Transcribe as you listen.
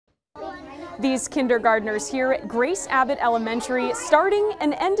These kindergartners here at Grace Abbott Elementary starting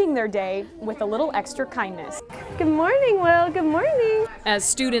and ending their day with a little extra kindness. Good morning, Will. Good morning. As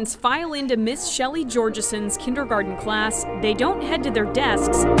students file into Miss Shelley Georgeson's kindergarten class, they don't head to their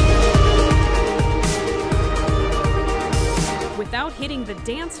desks without hitting the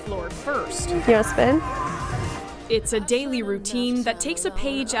dance floor first. You want to spin? It's a daily routine that takes a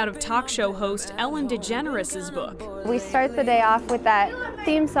page out of talk show host Ellen DeGeneres' book. We start the day off with that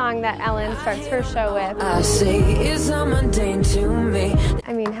theme song that Ellen starts her show with. I say it's so mundane to me.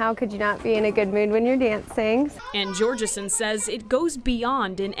 I mean, how could you not be in a good mood when you're dancing? And Georgeson says it goes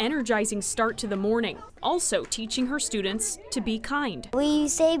beyond an energizing start to the morning, also teaching her students to be kind. We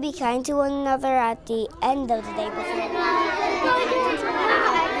say be kind to one another at the end of the day we give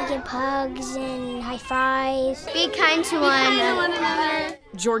hugs and high fives. Be kind to one another.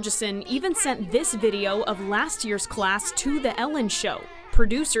 Georgeson even sent this video of last year's class to The Ellen Show.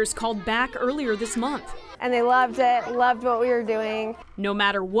 Producers called back earlier this month. And they loved it, loved what we were doing. No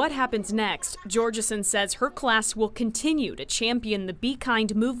matter what happens next, Georgeson says her class will continue to champion the Be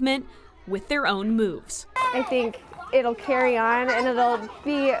Kind movement with their own moves. I think it'll carry on and it'll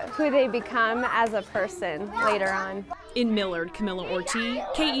be who they become as a person later on. In Millard, Camilla Ortiz,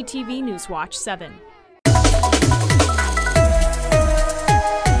 KETV Newswatch 7.